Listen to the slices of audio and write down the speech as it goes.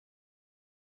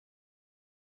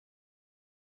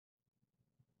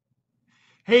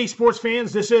Hey, sports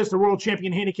fans, this is the world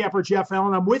champion handicapper, Jeff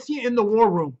Allen. I'm with you in the war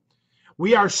room.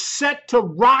 We are set to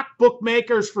rock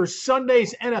bookmakers for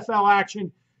Sunday's NFL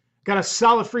action. Got a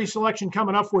solid free selection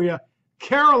coming up for you.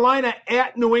 Carolina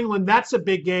at New England. That's a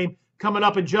big game coming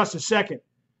up in just a second.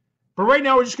 But right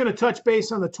now, we're just going to touch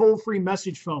base on the toll-free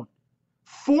message phone.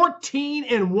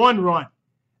 14-1 run.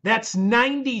 That's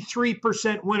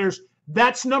 93% winners.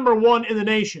 That's number one in the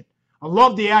nation. I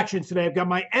love the action today. I've got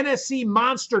my NFC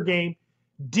monster game,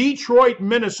 Detroit,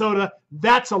 Minnesota.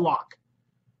 That's a lock.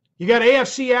 You got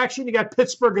AFC action. You got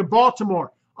Pittsburgh and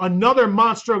Baltimore. Another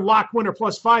monster lock winner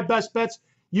plus 5 best bets.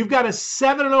 You've got a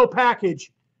 7-0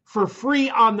 package for free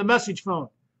on the message phone.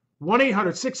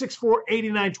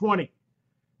 1-800-664-8920.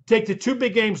 Take the two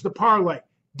big games, the parlay.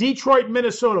 Detroit,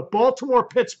 Minnesota, Baltimore,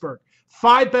 Pittsburgh.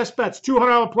 5 best bets.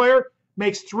 $200 player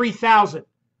makes $3,000.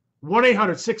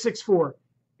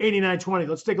 1-800-664-8920.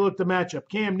 Let's take a look at the matchup.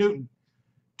 Cam Newton,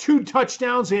 2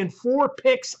 touchdowns and 4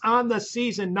 picks on the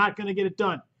season. Not going to get it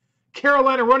done.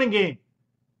 Carolina running game,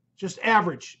 just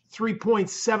average,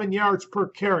 3.7 yards per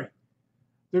carry.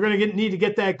 They're going to need to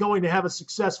get that going to have a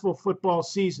successful football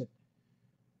season.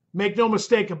 Make no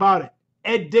mistake about it.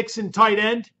 Ed Dixon, tight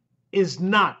end, is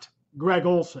not Greg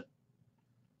Olsen.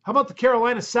 How about the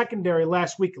Carolina secondary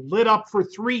last week? Lit up for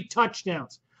 3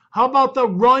 touchdowns. How about the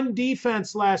run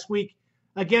defense last week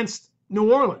against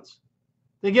New Orleans?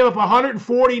 They give up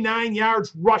 149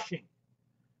 yards rushing.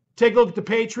 Take a look at the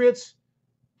Patriots.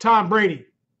 Tom Brady,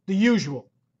 the usual.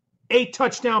 8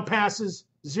 touchdown passes,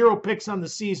 0 picks on the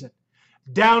season.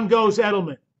 Down goes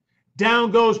Edelman.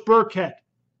 Down goes Burkhead.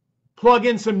 Plug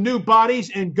in some new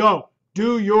bodies and go.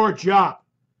 Do your job.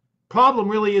 Problem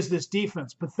really is this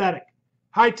defense. Pathetic.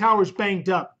 Hightower's banged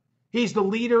up. He's the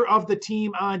leader of the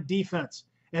team on defense.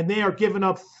 And they are giving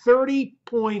up 30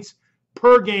 points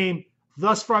per game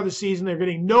thus far this season. They're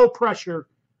getting no pressure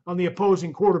on the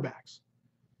opposing quarterbacks.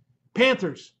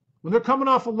 Panthers, when they're coming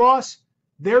off a loss,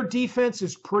 their defense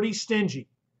is pretty stingy.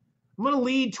 I'm going to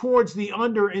lead towards the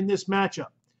under in this matchup.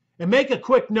 And make a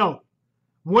quick note.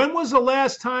 When was the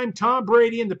last time Tom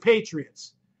Brady and the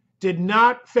Patriots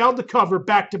failed to cover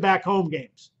back-to-back home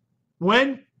games?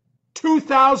 When?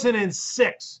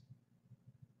 2006.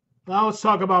 Now let's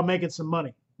talk about making some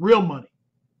money. Real money.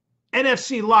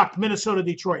 NFC locked Minnesota,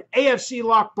 Detroit. AFC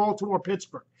locked Baltimore,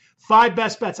 Pittsburgh. 5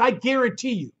 best bets. I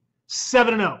guarantee you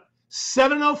 7-0.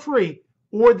 7-0 free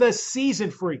or the season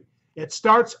free. It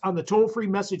starts on the toll-free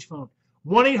message phone.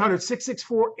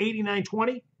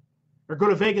 1-800-664-8920 or go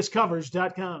to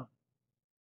vegascovers.com.